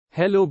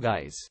Hello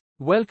guys.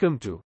 Welcome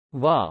to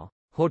Wow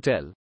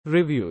Hotel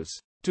Reviews.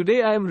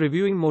 Today I am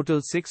reviewing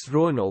Motel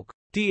 6-Roanoke,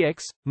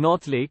 TX,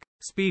 Northlake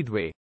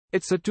Speedway.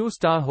 It's a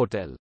 2-star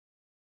hotel.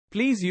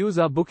 Please use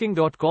our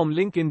booking.com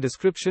link in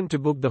description to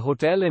book the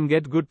hotel and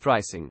get good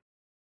pricing.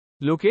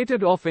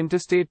 Located off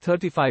Interstate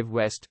 35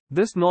 West,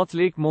 this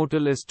Northlake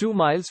Motel is 2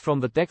 miles from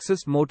the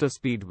Texas Motor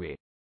Speedway.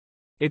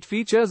 It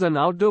features an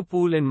outdoor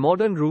pool and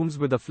modern rooms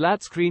with a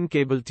flat-screen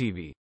cable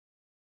TV.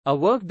 A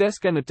work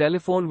desk and a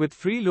telephone with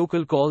free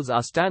local calls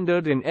are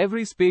standard in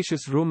every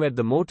spacious room at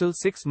the Motel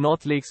 6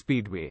 Northlake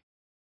Speedway.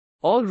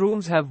 All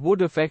rooms have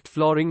wood effect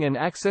flooring and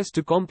access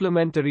to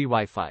complimentary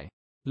Wi-Fi.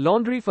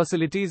 Laundry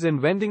facilities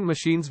and vending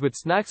machines with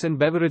snacks and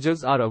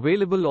beverages are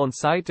available on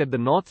site at the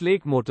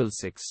Northlake Motel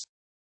 6.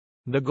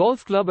 The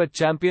golf club at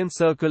Champion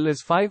Circle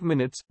is 5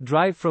 minutes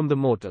drive from the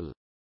motel.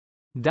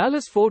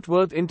 Dallas-Fort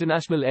Worth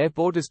International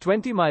Airport is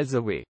 20 miles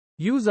away.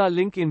 Use our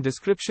link in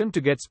description to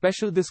get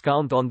special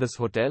discount on this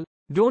hotel.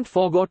 Don't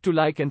forget to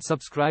like and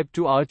subscribe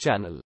to our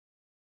channel.